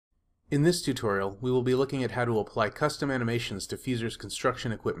In this tutorial, we will be looking at how to apply custom animations to Fuser's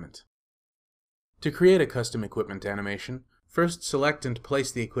construction equipment. To create a custom equipment animation, first select and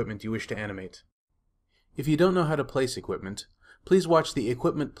place the equipment you wish to animate. If you don't know how to place equipment, please watch the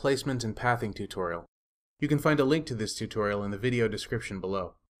Equipment Placement and Pathing tutorial. You can find a link to this tutorial in the video description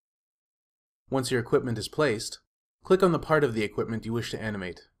below. Once your equipment is placed, click on the part of the equipment you wish to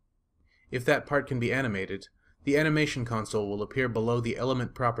animate. If that part can be animated, the animation console will appear below the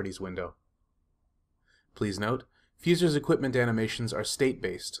Element Properties window. Please note, Fuser's equipment animations are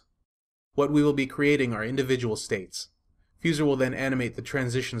state-based. What we will be creating are individual states. Fuser will then animate the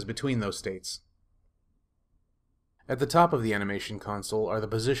transitions between those states. At the top of the animation console are the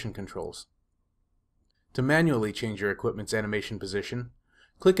position controls. To manually change your equipment's animation position,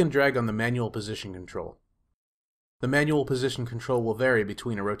 click and drag on the Manual Position control. The Manual Position control will vary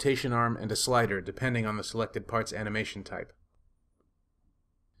between a rotation arm and a slider depending on the selected part's animation type.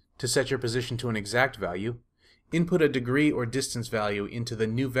 To set your position to an exact value, input a degree or distance value into the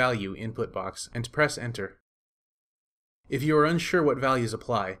New Value input box and press Enter. If you are unsure what values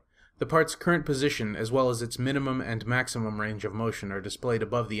apply, the part's current position as well as its minimum and maximum range of motion are displayed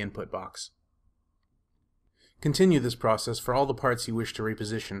above the input box. Continue this process for all the parts you wish to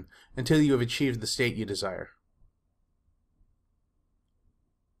reposition until you have achieved the state you desire.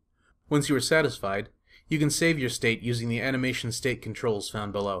 Once you are satisfied, you can save your state using the animation state controls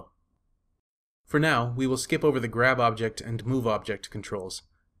found below. For now, we will skip over the Grab Object and Move Object controls.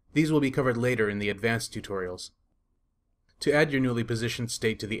 These will be covered later in the advanced tutorials. To add your newly positioned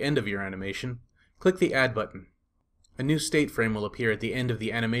state to the end of your animation, click the Add button. A new state frame will appear at the end of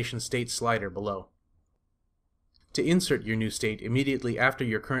the animation state slider below. To insert your new state immediately after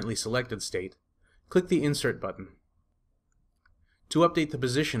your currently selected state, click the Insert button. To update the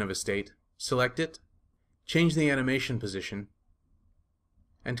position of a state, select it, change the animation position,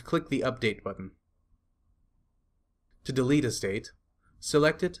 and click the Update button. To delete a state,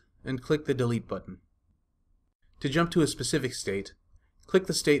 select it and click the Delete button. To jump to a specific state, click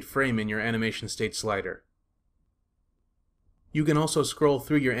the state frame in your animation state slider. You can also scroll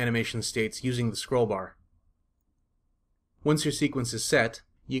through your animation states using the scroll bar. Once your sequence is set,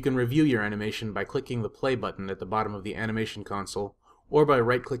 you can review your animation by clicking the Play button at the bottom of the animation console or by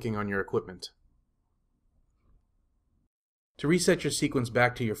right-clicking on your equipment. To reset your sequence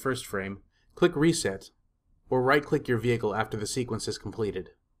back to your first frame, click Reset, or right-click your vehicle after the sequence is completed.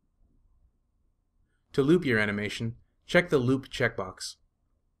 To loop your animation, check the Loop checkbox.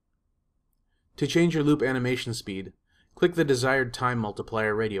 To change your loop animation speed, click the desired time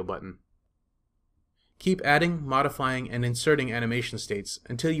multiplier radio button. Keep adding, modifying, and inserting animation states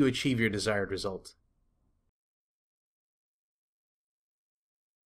until you achieve your desired result.